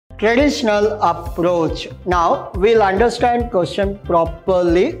Traditional approach. Now we'll understand question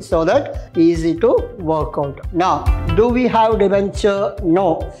properly so that easy to work out. Now, do we have debenture?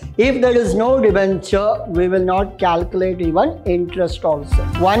 No. If there is no debenture, we will not calculate even interest also.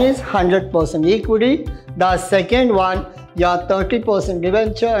 One is 100% equity. The second one, your 30%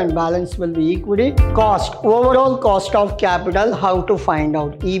 debenture and balance will be equity. Cost, overall cost of capital, how to find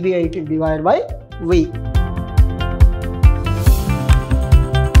out? EBIT divided by V.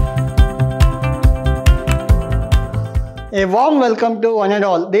 A warm welcome to one and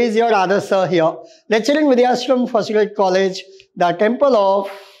all. This is your Adarsh sir here, lecturing Vidhyaashram First Grade College, the Temple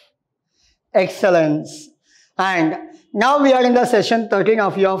of Excellence. And now we are in the session 13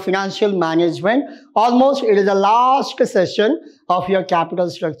 of your financial management. Almost it is the last session of your capital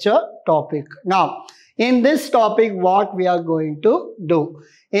structure topic. Now, in this topic, what we are going to do?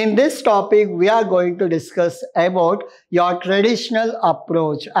 In this topic, we are going to discuss about your traditional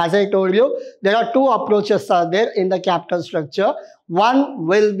approach. As I told you, there are two approaches are there in the capital structure. One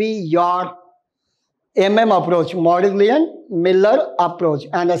will be your approach, Modiglian-Miller approach,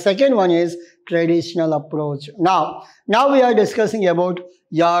 and the second one is traditional approach. Now we are discussing about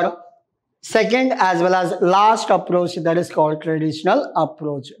your second as well as last approach, that is called traditional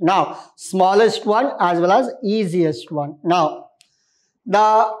approach. Now, smallest one as well as easiest one. Now,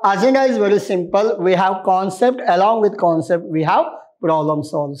 the agenda is very simple. We have concept, along with concept we have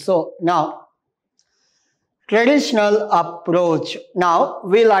problems also. Now, traditional approach. Now,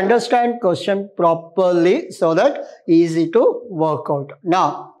 we'll understand question properly so that easy to work out.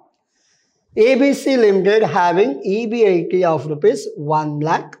 Now, ABC Limited having EBIT of rupees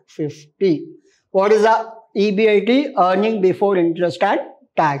 1,50,000. What is the EBIT? Earning before interest and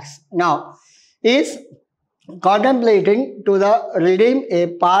tax. Now, is contemplating to redeem a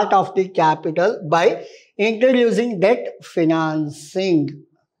part of the capital by introducing debt financing.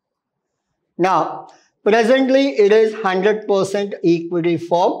 Now, presently it is 100% equity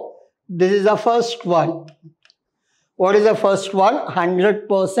form. This is the first one. What is the first one?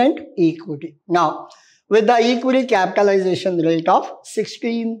 100% equity. Now, with the equity capitalization rate of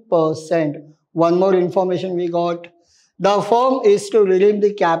 16%, one more information we got. The firm is to redeem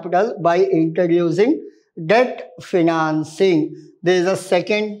the capital by introducing debt financing. This is the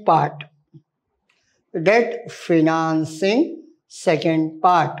second part. Debt financing, second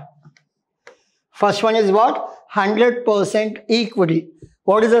part. First one is what? 100% equity.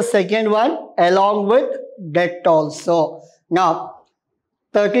 What is the second one? Along with debt also. Now,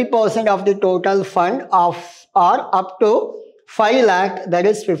 30% of the total fund are up to 5 lakh, that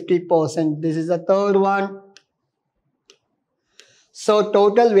is 50%. This is the third one. So,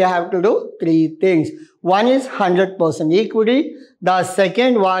 total we have to do three things. One is 100% equity. The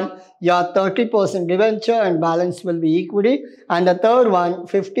second one, your 30% debenture and balance will be equity. And the third one,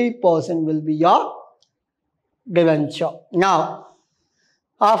 50% will be your debenture. Now,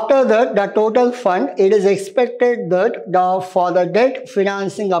 after that, the total fund, it is expected that for the debt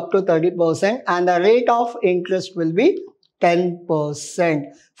financing up to 30% and the rate of interest will be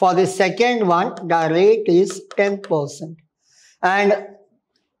 10%. For the second one, the rate is 10%. And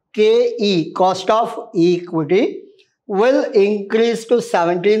KE, cost of equity, will increase to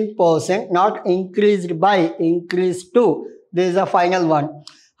 17%, not increased by, increased to. This is the final one.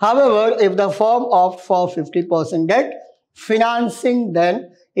 However, if the firm opts for 50% debt financing,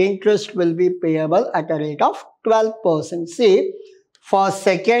 then interest will be payable at a rate of 12%. See, for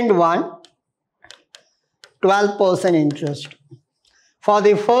second one, 12% interest. For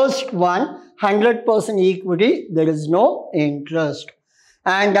the first one, 100% equity, there is no interest.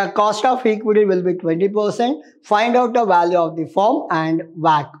 And the cost of equity will be 20%. Find out the value of the firm and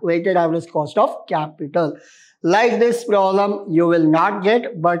WACC, weighted average cost of capital. Like this problem, you will not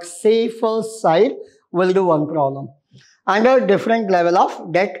get, but safer side will do one problem. Under different level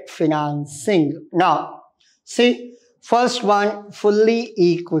of debt financing. Now, see, first one, fully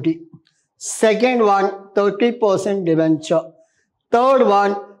equity. Second one, 30% debenture. Third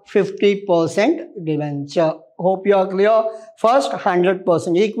one, 50% debenture. Hope you are clear. First,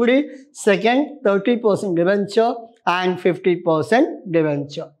 100% equity. Second, 30% debenture and 50%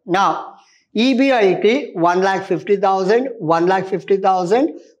 debenture. Now, EBIT 1,50,000,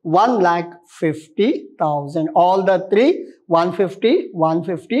 1,50,000, 1,50,000. All the three, 150,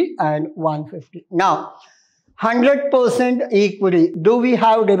 150 and 150. Now, 100% equity. Do we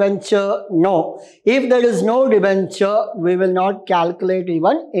have debenture? No. If there is no debenture, we will not calculate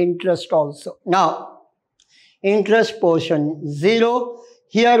even interest also. Now, interest portion 0.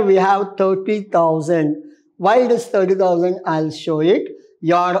 Here we have 30,000. Why it is 30,000? I'll show it.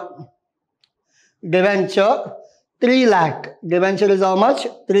 Your debenture 3 lakh. Debenture is how much?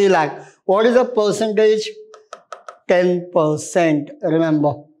 3 lakh. What is the percentage? 10%.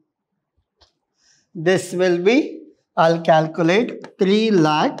 Remember. This will be, I'll calculate 3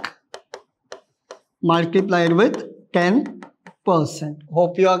 lakh multiplied with 10%.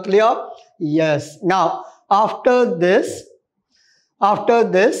 Hope you are clear? Yes. Now, after this,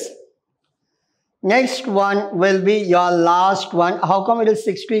 next one will be your last one. How come it is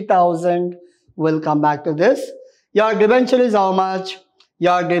 60,000? We'll come back to this. Your debenture is how much?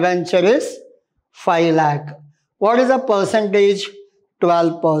 Your debenture is 5 lakh. What is the percentage?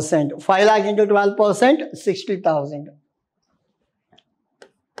 12%. 5 lakh into 12%, 60,000.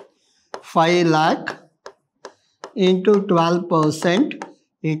 5 lakh into 12%,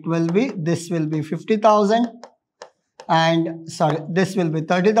 it will be, this will be 50,000. And sorry, this will be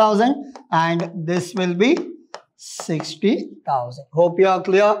 30,000 and this will be 60,000. Hope you are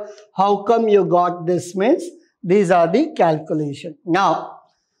clear. How come you got this means? These are the calculation. Now,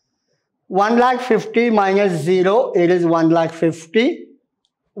 1,50,000 minus 0, it is 1,50,000.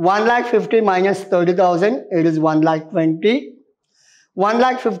 1,50,000 minus 30,000, it is 1,20,000.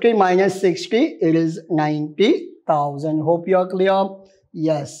 1,50,000 minus 60, it is 90,000. Hope you are clear.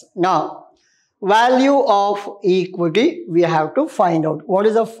 Yes. Now, value of equity, we have to find out. What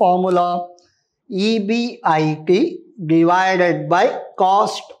is the formula? EBIT divided by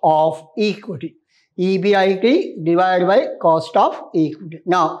cost of equity. EBIT divided by cost of equity.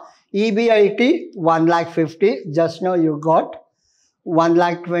 Now, EBIT 1,50,000. Just now you got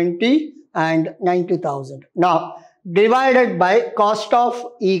 1,20,000 and 90,000. Now, divided by cost of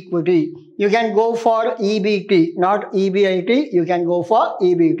equity. You can go for EBT, not EBIT. You can go for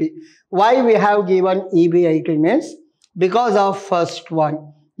EBT. Why we have given EBIT means? Because of first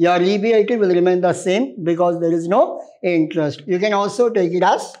one. Your EBIT will remain the same because there is no interest. You can also take it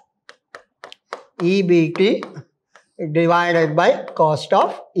as EBT divided by cost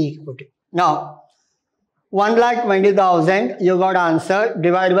of equity. Now, 1,20,000 you got answer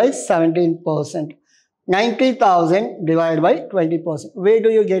divided by 17%. 90,000 divided by 20%. Where do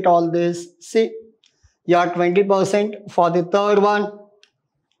you get all this? See, your 20% for the third one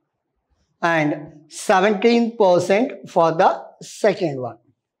and 17% for the second one.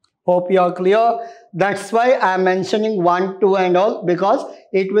 Hope you are clear. That's why I am mentioning 1, 2 and all, because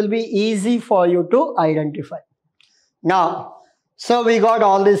it will be easy for you to identify. Now, so we got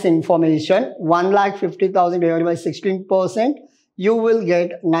all this information. 1,50,000 divided by 16%, you will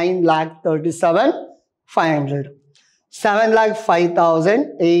get 9,37,500.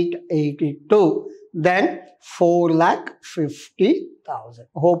 7,05,882. Then 4,50,000.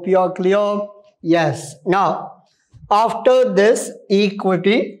 Hope you are clear. Yes. Now, after this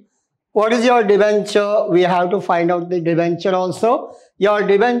equity, what is your debenture? We have to find out the debenture also. Your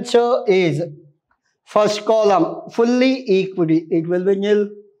debenture is first column fully equity. It will be nil.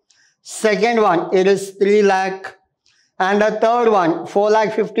 Second one, it is 3 lakh. And the third one,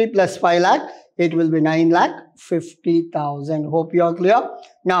 4,50,000 plus 5 lakh. It will be 9,50,000. Hope you are clear.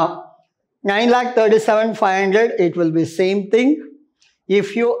 Now, 9,37,500. It will be same thing.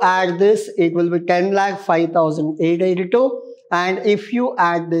 If you add this, it will be 10,05,882. And if you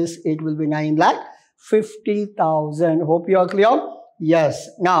add this, it will be 9,50,000. Hope you are clear. Yes.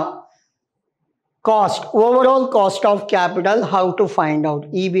 Now, cost, overall cost of capital, how to find out?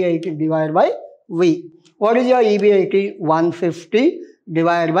 EBIT divided by V. What is your EBIT? 150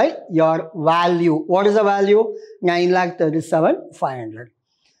 divided by your value. What is the value? 9,37,500.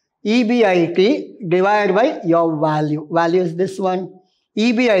 EBIT divided by your value. Value is this one.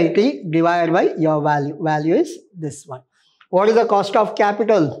 EBIT divided by your value. Value is this one. What is the cost of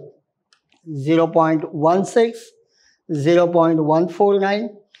capital? 0.16, 0.149,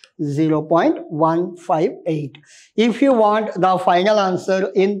 0.158. If you want the final answer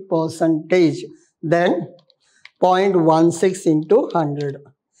in percentage, then 0.16 into 100.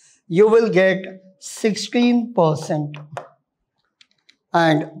 You will get 16%.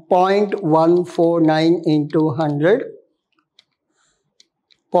 And 0.149 into 100.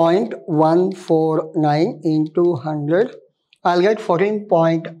 0.149 into 100. I'll get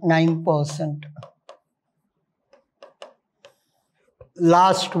 14.9%.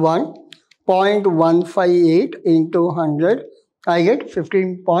 Last one, 0.158 into 100. I get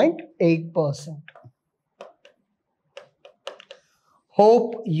 15.8%.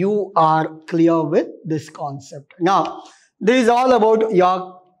 Hope you are clear with this concept. Now, this is all about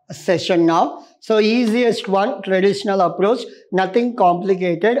your session now. So easiest one, traditional approach, nothing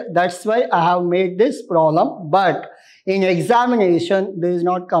complicated. That's why I have made this problem. But in examination, this is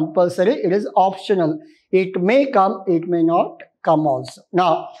not compulsory. It is optional. It may come, it may not come also.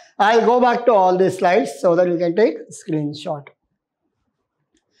 Now, I'll go back to all these slides so that you can take screenshot.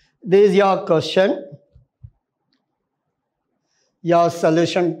 This is your question, your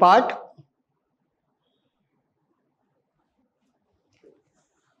solution part.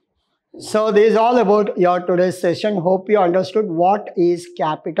 So this is all about your today's session. Hope you understood what is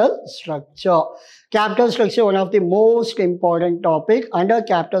capital structure. Capital structure, one of the most important topic. Under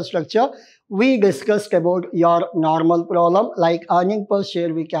capital structure, we discussed about your normal problem like earning per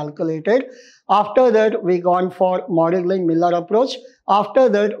share we calculated. After that, we gone for Modiglian-Miller approach. After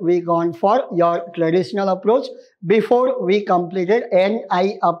that, we gone for your traditional approach. Before we completed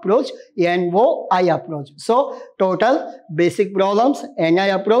NI approach, NOI approach. So total basic problems, NI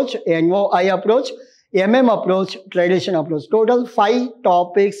approach, NOI approach, approach, tradition approach. Total 5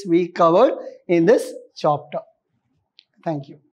 topics we covered in this chapter. Thank you.